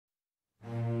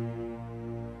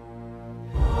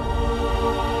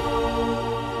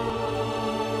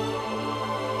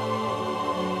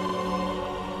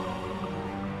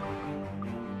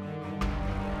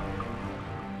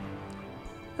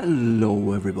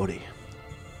Hello everybody,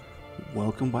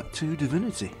 welcome back to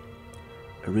Divinity,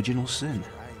 Original Sin.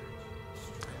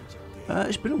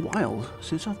 It's been a while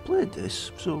since I've played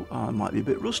this, so I might be a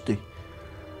bit rusty.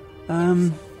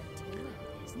 I've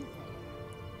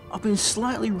been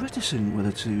slightly reticent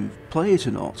whether to play it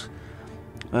or not,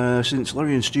 since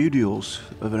Larian Studios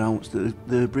have announced that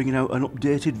they're bringing out an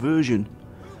updated version,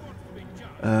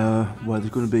 where there's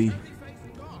going to be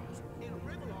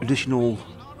additional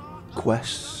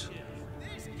quests,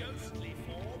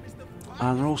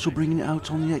 and they're also bringing it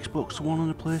out on the Xbox One and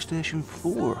the PlayStation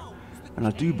 4. And I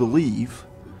do believe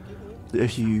that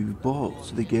if you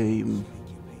bought the game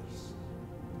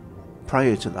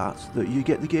prior to that, that you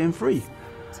get the game free.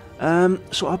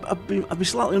 So I've been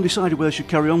slightly undecided whether I should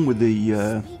carry on with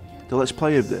the Let's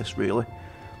Play of this, really.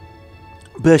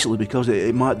 Basically because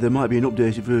there might be an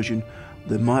updated version,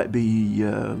 there might be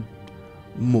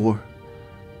more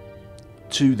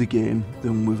to the game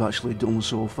than we've actually done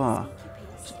so far.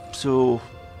 So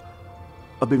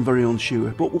I've been very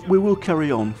unsure, but we will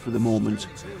carry on for the moment,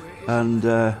 and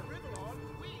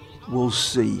we'll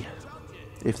see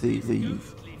if the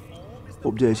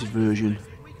updated version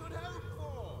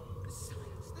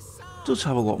does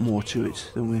have a lot more to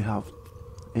it than we have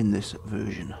in this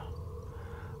version.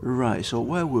 Right, so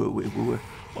where were we? We were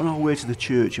on our way to the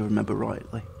church, if I remember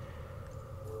rightly.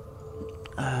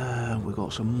 We've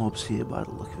got some mobs here by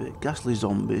the look of it. Ghastly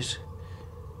zombies.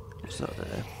 What's that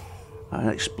there? An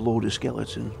exploder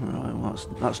skeleton. Right, well,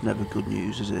 that's never good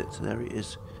news, is it? There he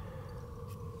is.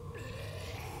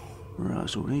 Right,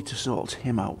 so we need to sort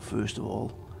him out first of all.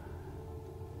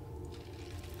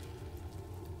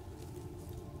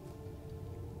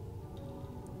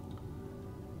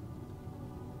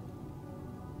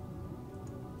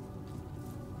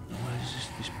 Where is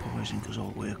this poison goes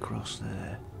all the way across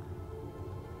there?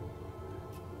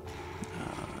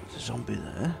 There's a zombie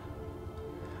there.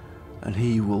 And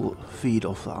he will feed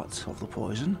off that, of the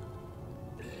poison.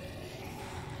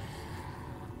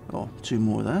 Oh, two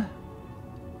more there.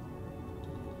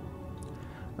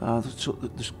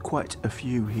 There's quite a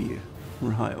few here.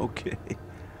 Right, okay.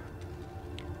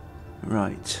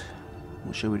 Right.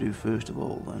 What shall we do first of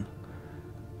all then?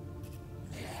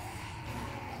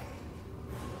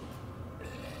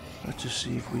 Let's just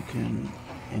see if we can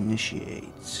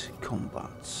initiate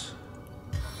combat.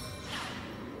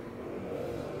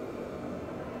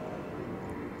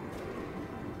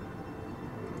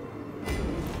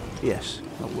 Yes,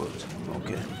 that worked.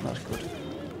 Okay, that's good.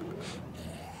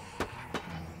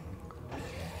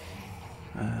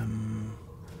 I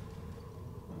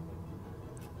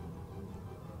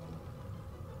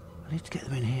need to get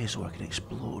them in here so I can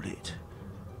explode it.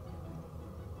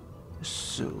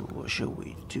 So, what shall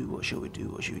we do? What shall we do?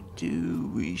 What shall we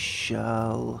do? We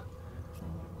shall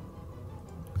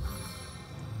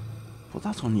put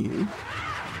that on you.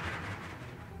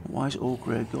 Why has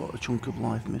Olgrey got a chunk of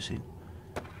life missing?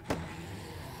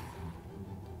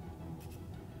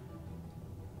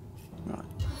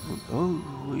 Oh,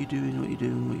 what are you doing? What are you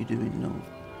doing? What are you doing? No.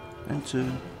 Enter.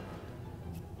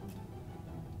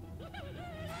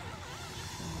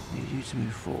 Need you to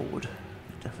move forward.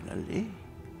 Definitely.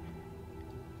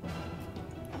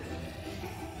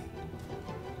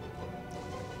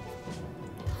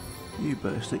 You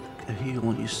better stick a heal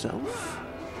on yourself.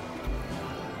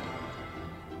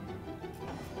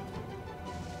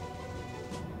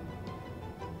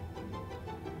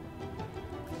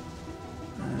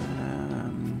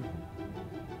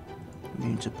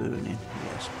 To burning,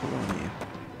 yes, put on here.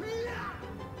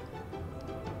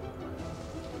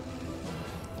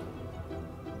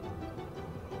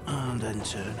 And then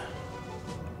turn.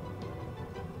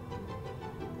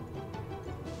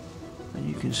 And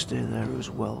you can stay there as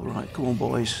well. Right, come on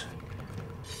boys.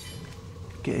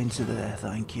 Get into there,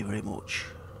 thank you very much.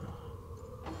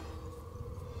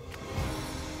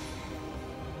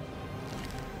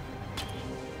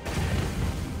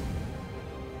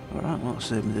 Alright, well, that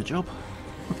saved me the job.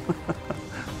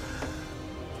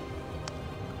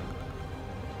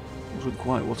 Wasn't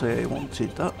quite what I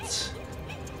wanted, that.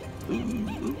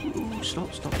 Ooh, stop.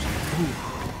 Ooh.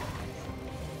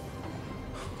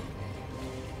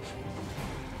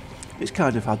 It's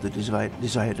kind of had the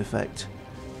desired effect.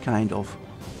 Kind of.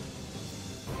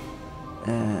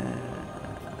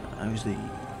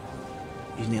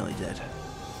 He's nearly dead.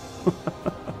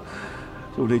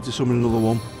 So we need to summon another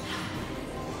one.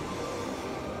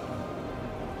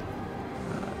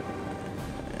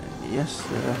 Yes,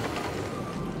 there.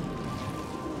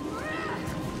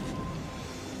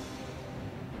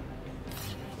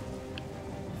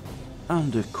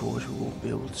 And of course we won't be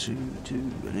able to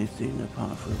do anything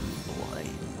apart from blind.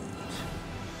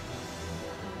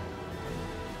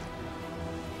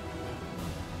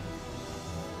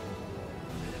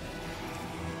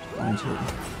 blind's hidden.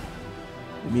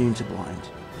 Immune to blind.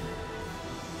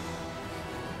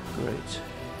 Great.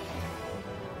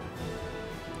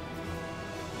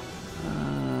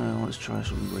 Let's try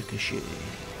some ricochet.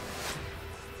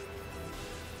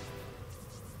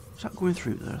 Is that going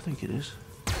through there? I think it is.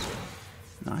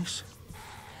 Nice.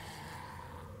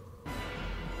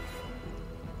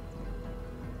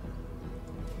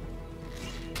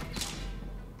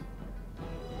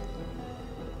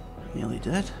 Nearly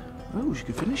dead. Oh, she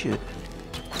could finish it.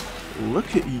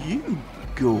 Look at you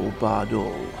go, Bardo.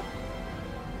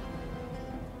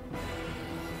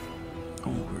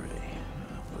 Olgrey.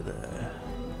 Over there.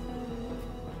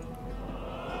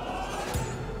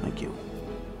 Thank you.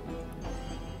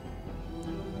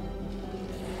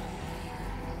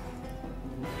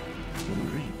 Can we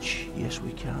reach? Yes,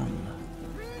 we can.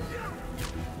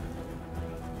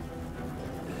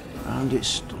 And it's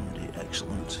stunned it.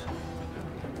 Excellent.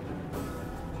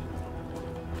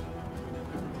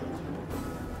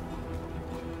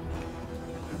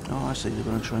 Oh, I see, they're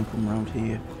going to try and come around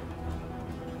here.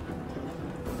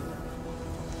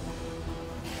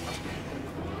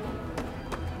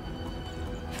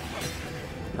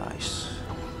 Nice.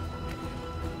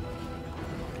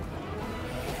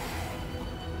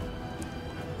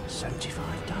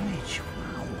 $75 damage,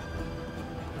 wow.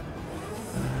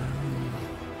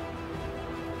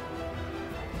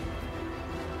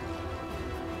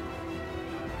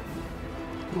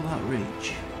 Will that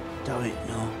reach? Damn it,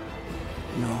 no.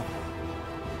 No.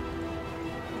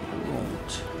 It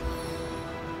won't.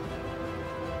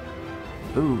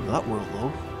 Ooh, that will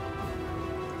though.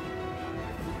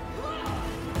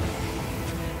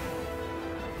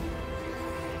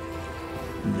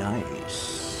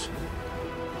 Nice.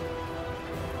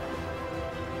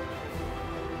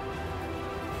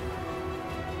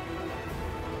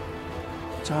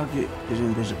 Target is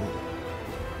invisible.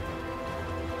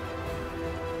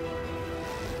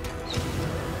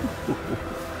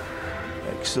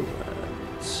 Excellent.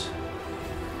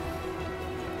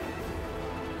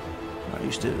 Right,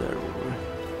 you stay there, Olgrey.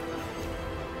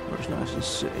 Where it's nice and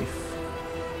safe.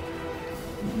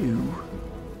 You.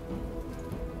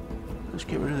 Let's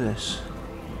get rid of this.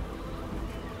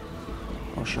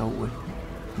 Or shall we?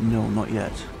 No, not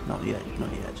yet. Not yet.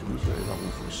 Not yet. We need to get rid of that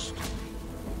one first.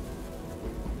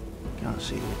 Can't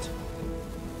see it.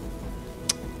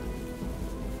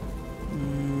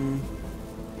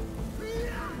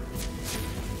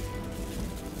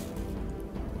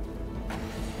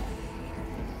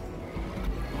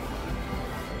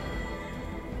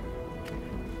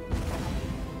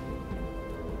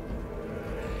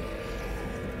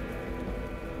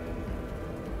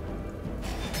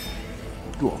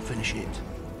 Go on, finish it.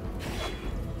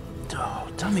 Oh,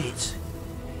 damn it.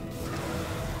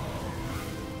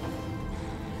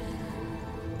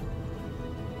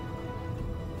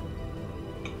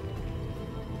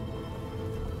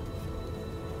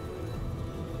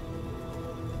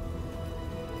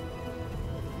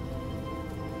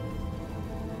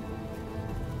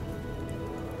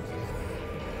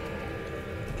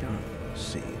 Can't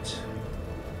see it.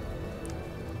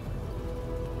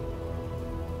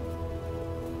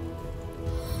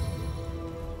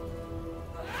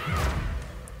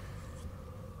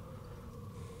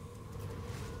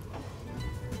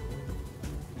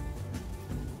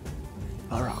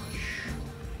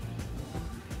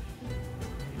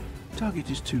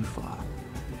 Target is too far.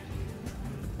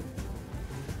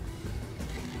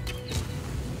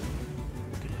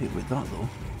 Get hit with that though.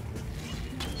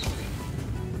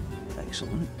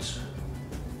 Excellent.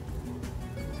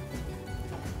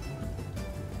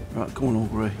 Right, come on,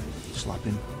 Olgrey. Slap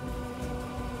him.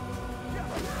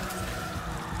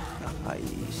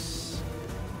 Nice.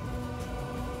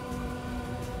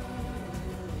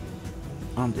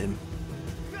 And him.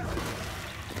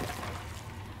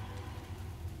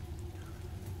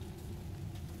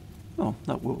 Oh,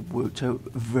 that worked out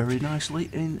very nicely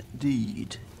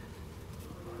indeed.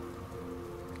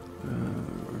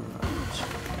 Right.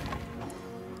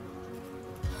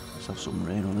 Let's have some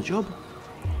rain on the job.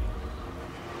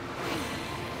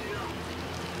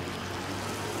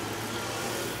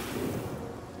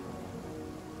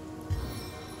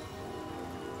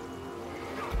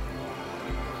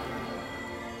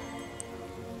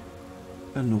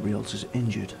 And nobody else is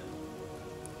injured.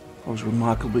 That was a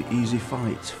remarkably easy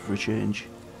fight for a change.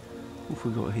 What have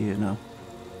we got here now?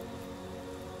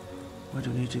 Where do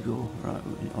we need to go? Right,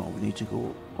 we need to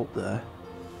go up there.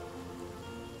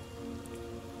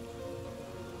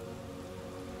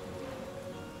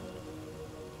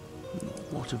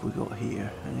 What have we got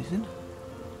here? Anything?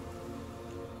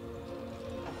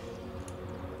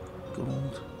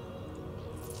 Gold.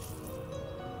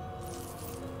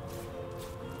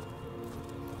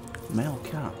 Male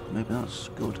cap, maybe that's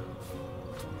good.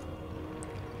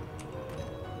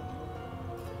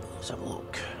 Let's have a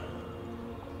look.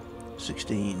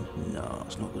 16, no,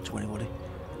 it's not good to anybody.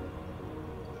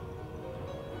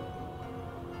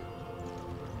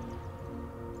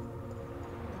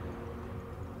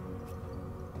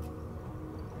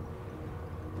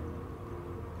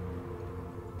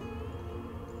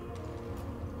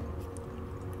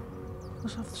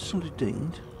 Let's have somebody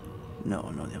dinged. No,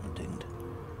 they haven't dinged.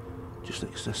 Just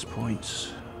excess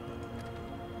points.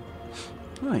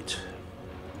 Right.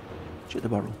 Check the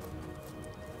barrel.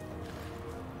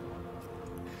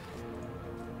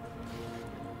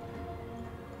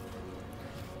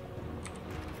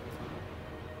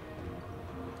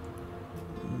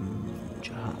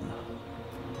 Jahan.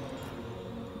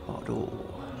 Bordeaux.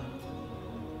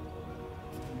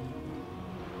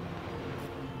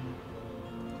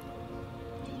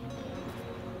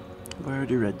 Have I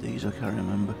already read these? I can't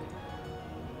remember.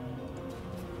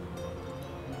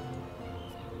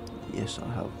 Yes, I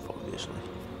have, obviously.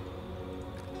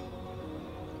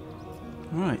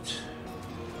 Right.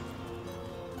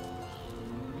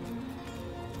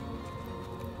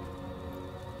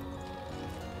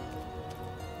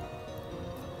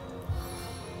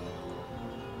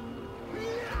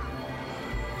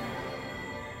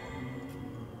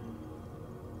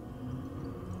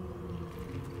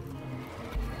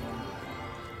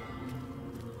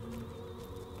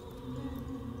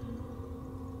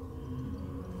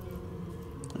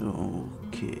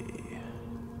 Okay.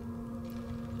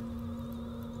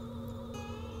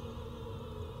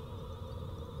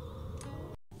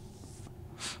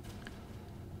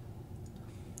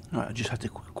 Right, I just had to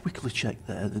quickly check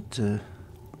there that the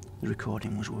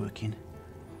recording was working.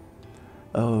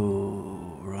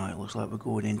 Oh, right, looks like we're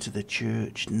going into the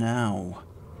church now.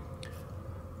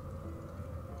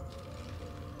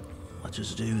 Let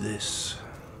us do this.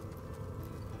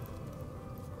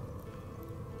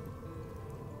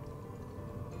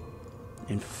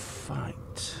 In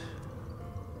fact,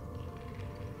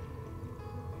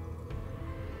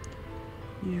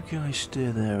 you guys stay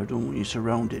there. I don't want you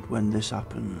surrounded when this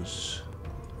happens.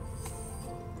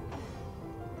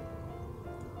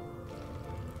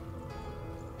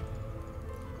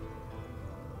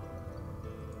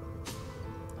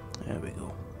 There we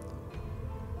go.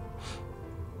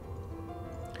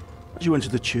 As you enter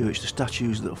the church, the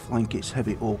statues that flank its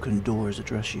heavy oaken doors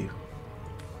address you.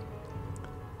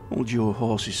 Hold your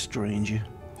horses, stranger.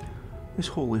 This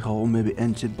holy hall may be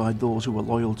entered by those who are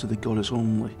loyal to the goddess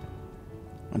only,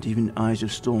 and even eyes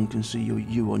of stone can see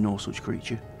you are no such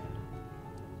creature.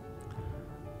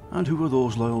 And who are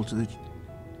those loyal to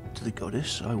the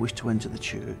goddess? I wish to enter the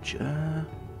church.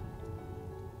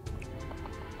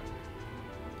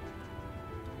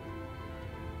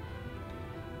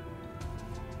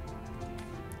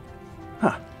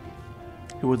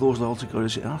 Who are those loyal to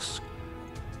goddess, it asks?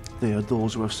 They are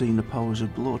those who have seen the powers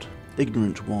of blood.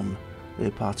 Ignorant one,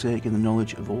 they partake in the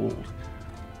knowledge of old.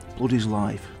 Blood is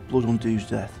life, blood undoes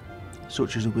death.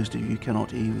 Such is a wisdom you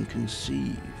cannot even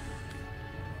conceive.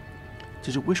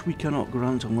 'Tis a wish we cannot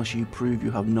grant unless you prove you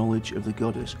have knowledge of the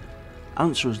goddess.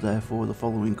 Answer us therefore the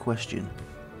following question.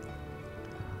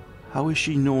 How is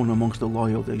she known amongst the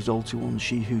loyal, the exalted ones,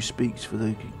 she who speaks for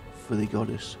the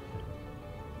goddess?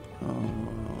 Oh.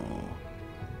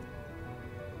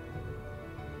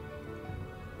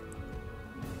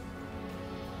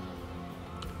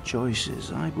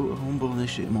 Choices. I but a humble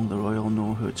initiate among the royal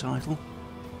know her title,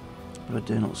 but I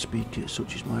dare not speak it,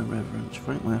 such is my reverence.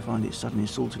 Frankly, I find it sad and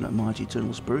insulting that mighty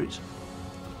eternal spirits,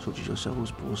 such as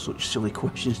yourselves, pose such silly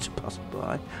questions to pass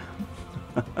by.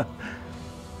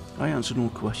 I answer no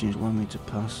questions, allow me to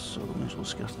pass, so the winds will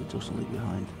scatter the dust and leave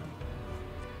behind.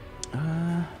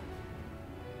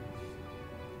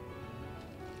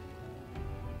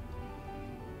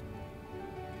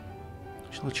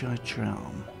 Shall I try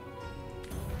charm?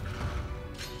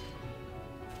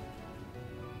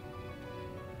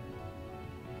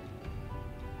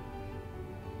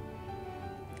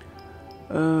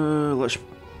 Let's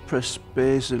press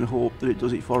space and hope that it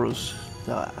does it for us.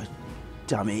 Ah,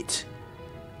 damn it.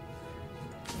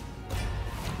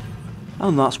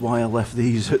 And that's why I left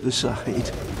these at the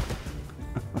side.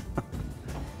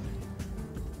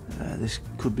 This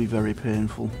could be very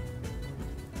painful.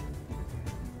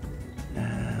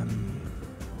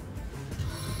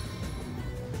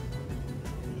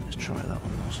 Let's try that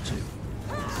on those two.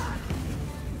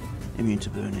 Immune to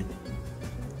burning.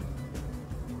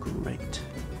 Great.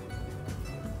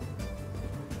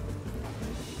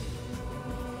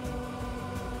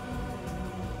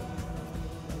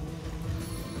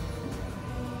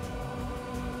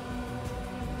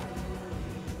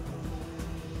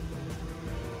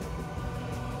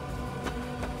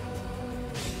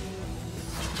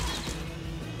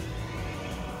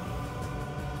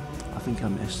 think I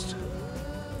missed?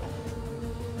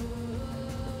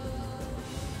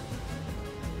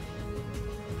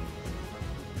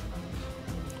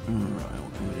 Alright,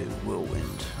 what can we do?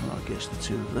 Whirlwind. I guess the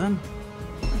two of them.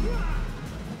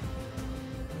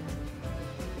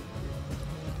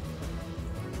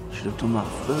 Should have done that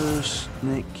first,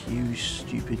 Nick, you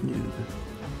stupid noob.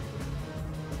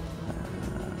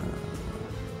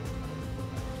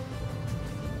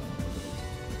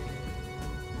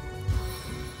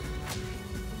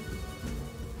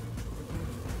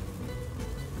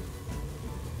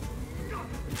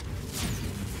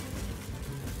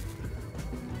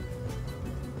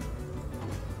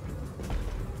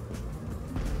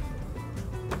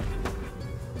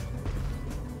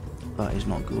 That is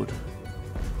not good.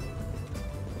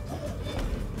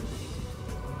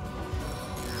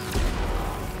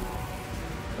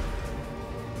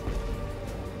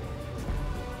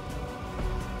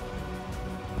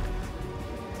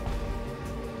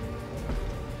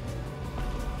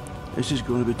 This is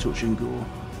going to be touch and go,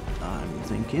 I'm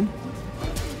thinking.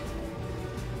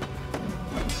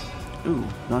 Ooh,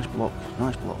 nice block,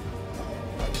 nice block.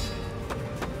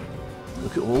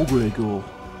 Look at Olgrey go.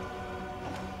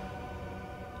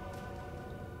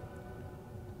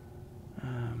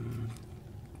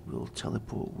 We'll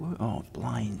teleport. Oh,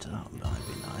 blind, that might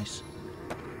be nice.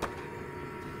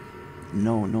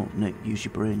 No, no, Nick, use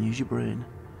your brain, use your brain.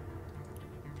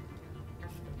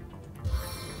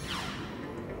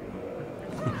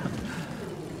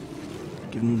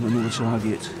 Give him another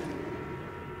target.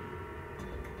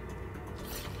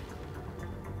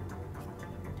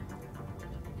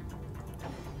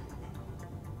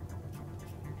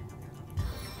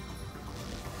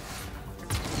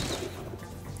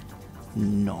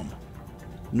 None.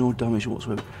 No damage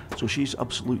whatsoever. So she's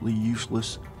absolutely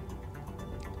useless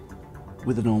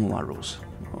with the normal arrows.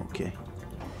 Okay.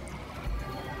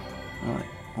 Alright,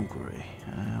 Olgrey.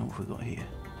 What have we got here?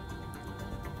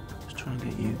 Let's try and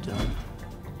get you down.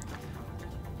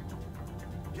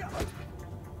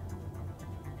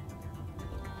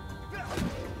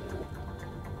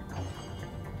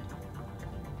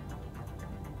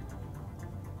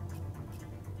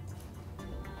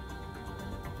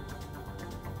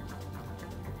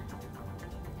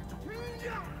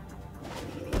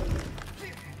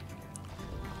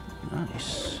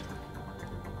 Nice.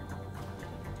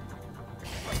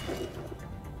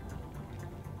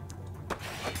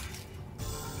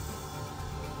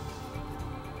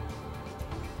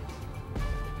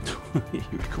 Here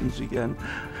it comes again.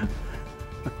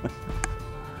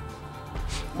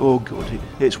 Oh god,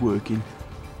 it's working.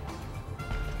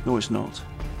 No, it's not.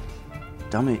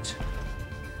 Damn it.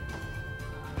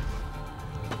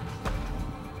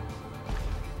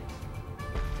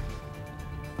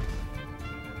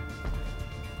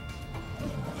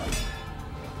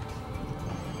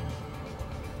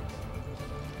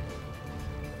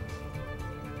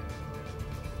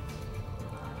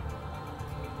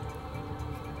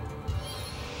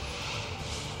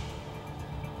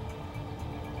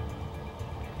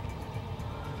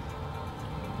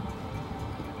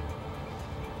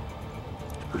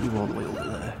 Put you all the way over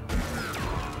there.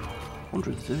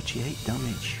 138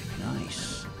 damage.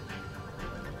 Nice.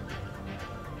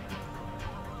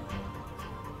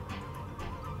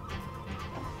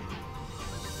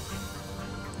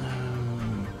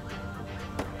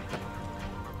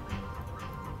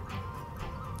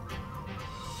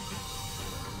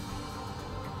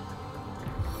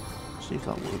 See if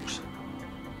that works.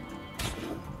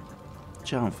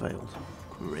 Charm failed.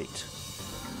 Great.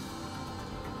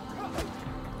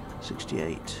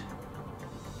 68.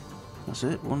 That's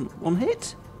it. One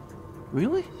hit?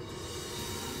 Really?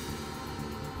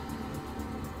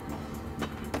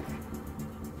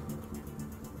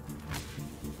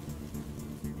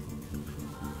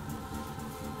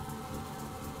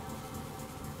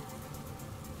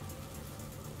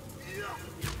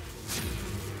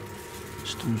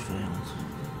 Stun failed.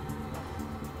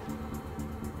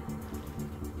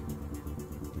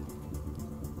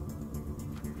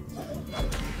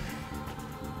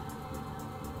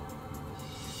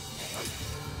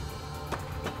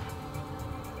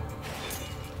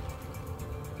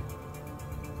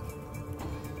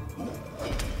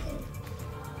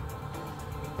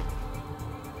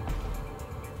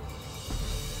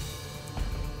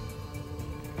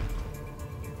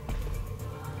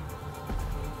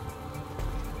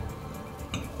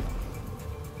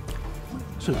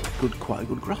 So good, quite a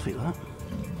good graphic that.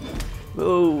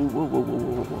 Whoa, whoa, whoa, whoa,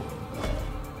 whoa, whoa.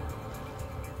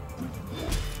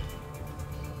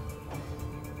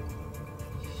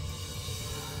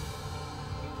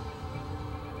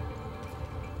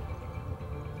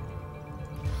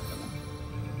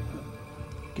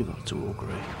 give that to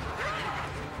Olgrey.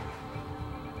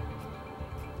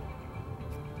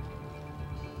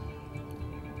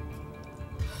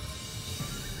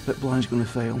 Bet blind's going to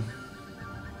fail.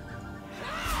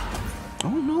 Oh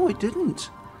no, it didn't.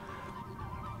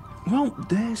 Well,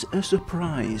 there's a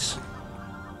surprise.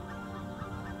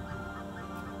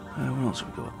 What else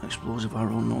have we got? Explosive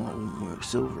arrow, no, that won't work.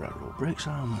 Silver arrow, breaks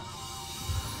armour.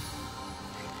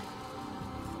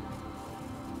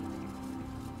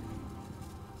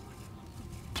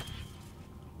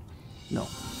 No.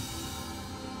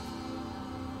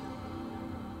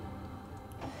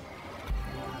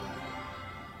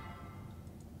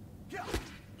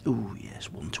 Ooh, yes,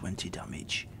 120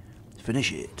 damage.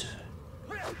 Finish it.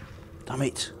 Damn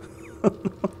it.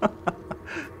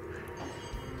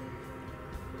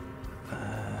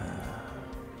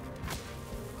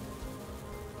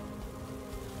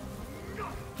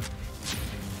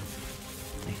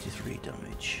 83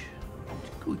 damage.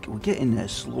 We're getting there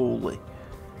slowly.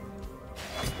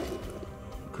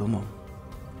 Come on.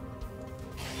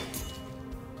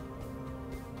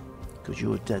 Because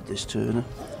you're dead this turn.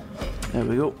 There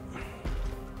we go.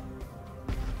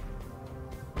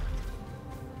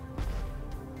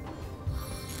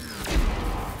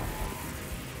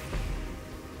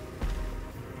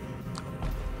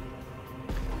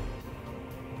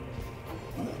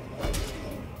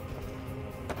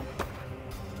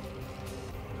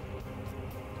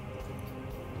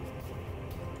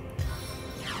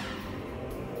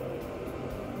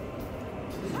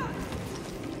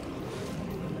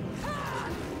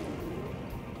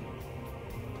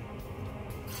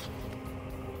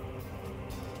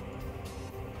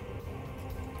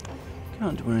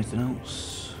 Can't do anything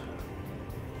else.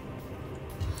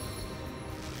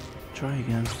 Try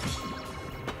again.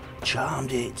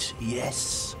 Charmed it.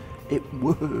 Yes, it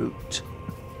worked.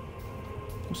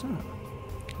 What's that?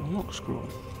 A lock scroll.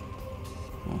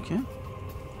 Okay.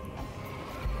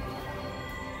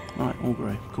 Right,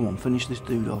 Olgrey, come on, finish this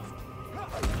dude off.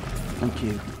 Thank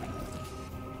you.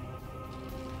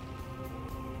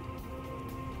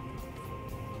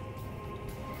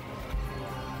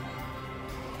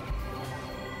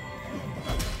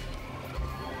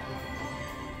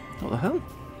 What the hell?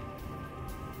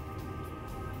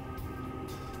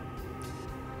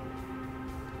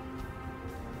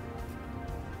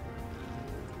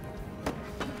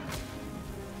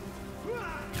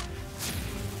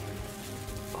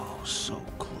 Oh, so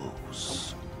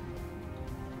close.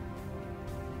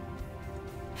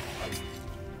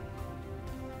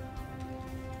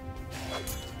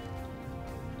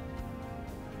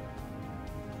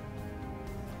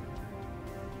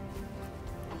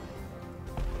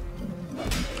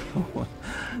 Oh,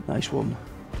 nice one.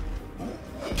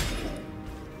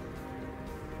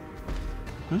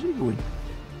 Where's he going?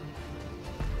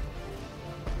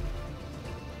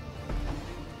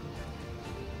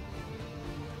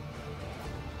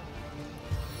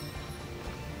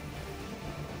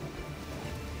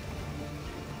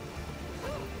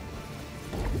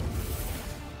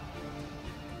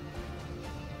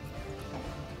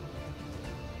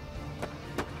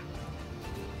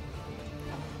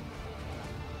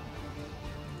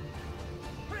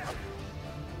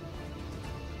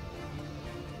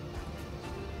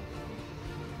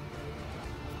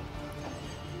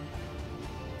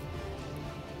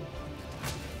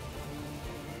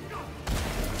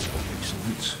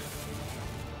 Excellent.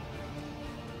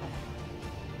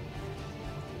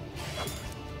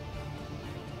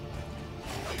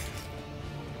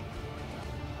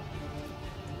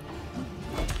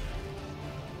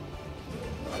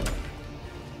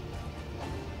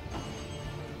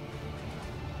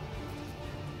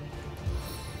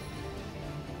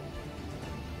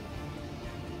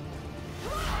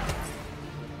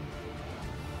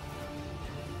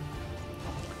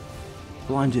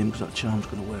 Blind him because that charm's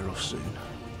going to wear off soon.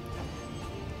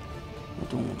 I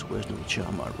don't want to waste another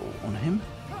charm arrow on him.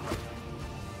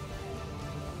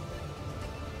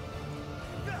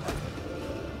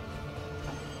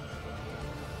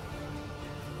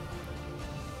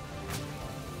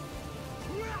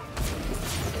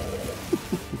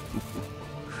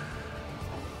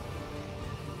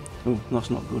 Oh, that's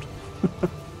not good.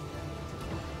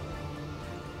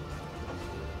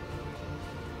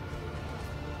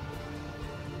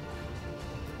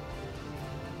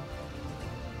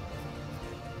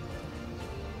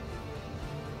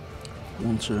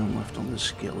 One turn left on the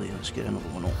skilly. Let's get another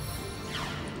one up.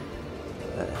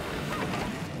 There.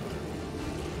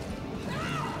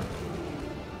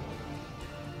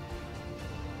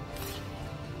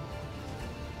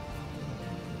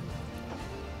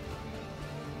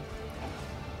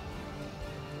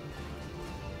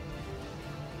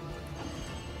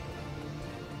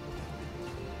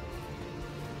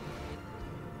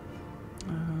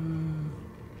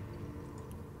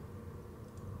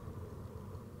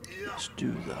 Let's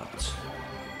do that.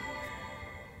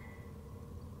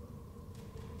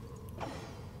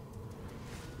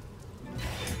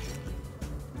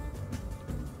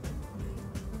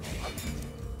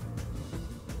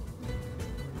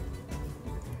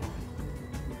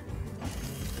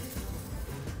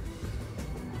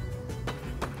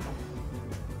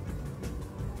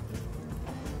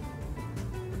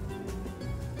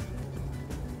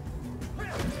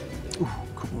 Ooh,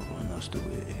 come on, that's the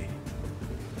way.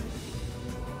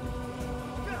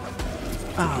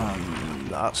 And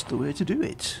that's the way to do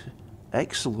it.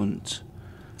 Excellent.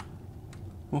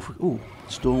 Oh,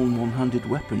 stone one-handed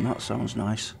weapon, that sounds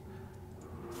nice.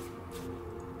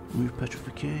 Remove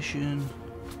petrification.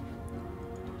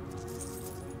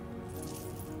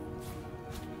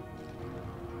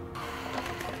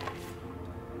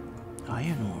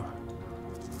 Iron ore.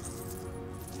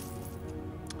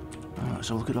 Alright,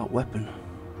 so look at that weapon.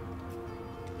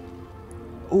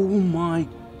 Oh my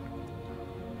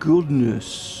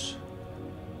goodness.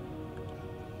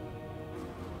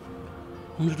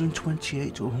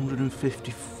 128 to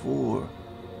 154.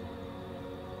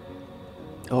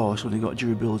 Oh, it's only got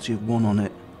durability of 1 on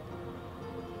it.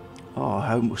 Oh,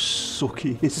 how much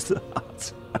sucky is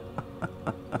that?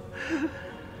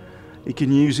 You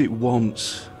can use it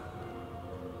once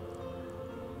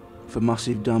for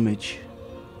massive damage.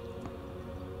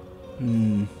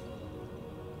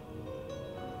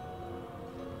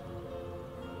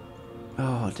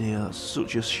 Oh dear, that's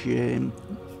such a shame.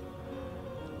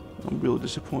 I'm really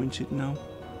disappointed now.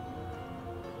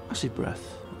 Acid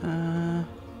breath.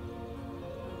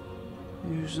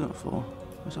 Who's that for?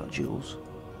 Is that Jules?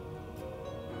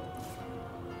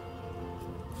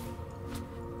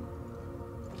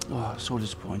 Oh, so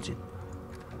disappointing.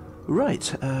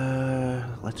 Right,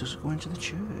 let us go into the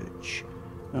church.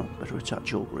 Oh, better attack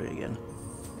Olgrey again.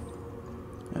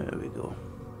 There we go.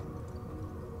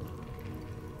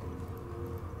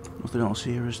 Nothing else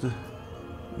here, is there?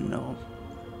 No.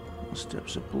 The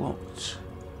steps are blocked.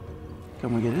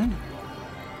 Can we get in?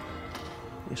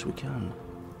 Yes, we can.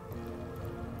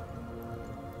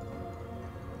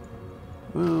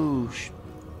 Oh,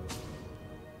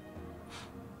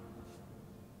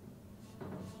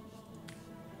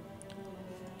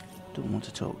 don't want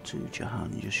to talk to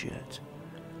Jahan just yet.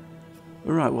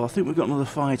 Alright, well I think we've got another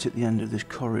fight at the end of this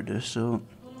corridor, so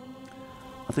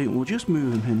I think we'll just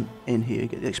move him in here,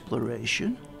 get the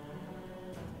exploration,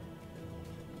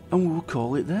 and we'll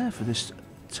call it there for this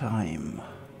time.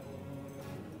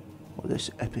 Or this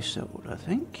episode, I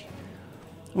think.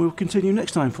 We'll continue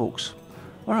next time, folks.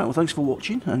 Alright, well thanks for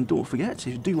watching, and don't forget,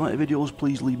 if you do like the videos,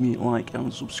 please leave me a like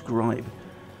and subscribe.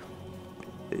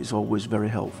 It's always very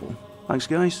helpful. Thanks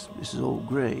guys, this is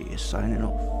Olgrey signing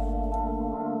off.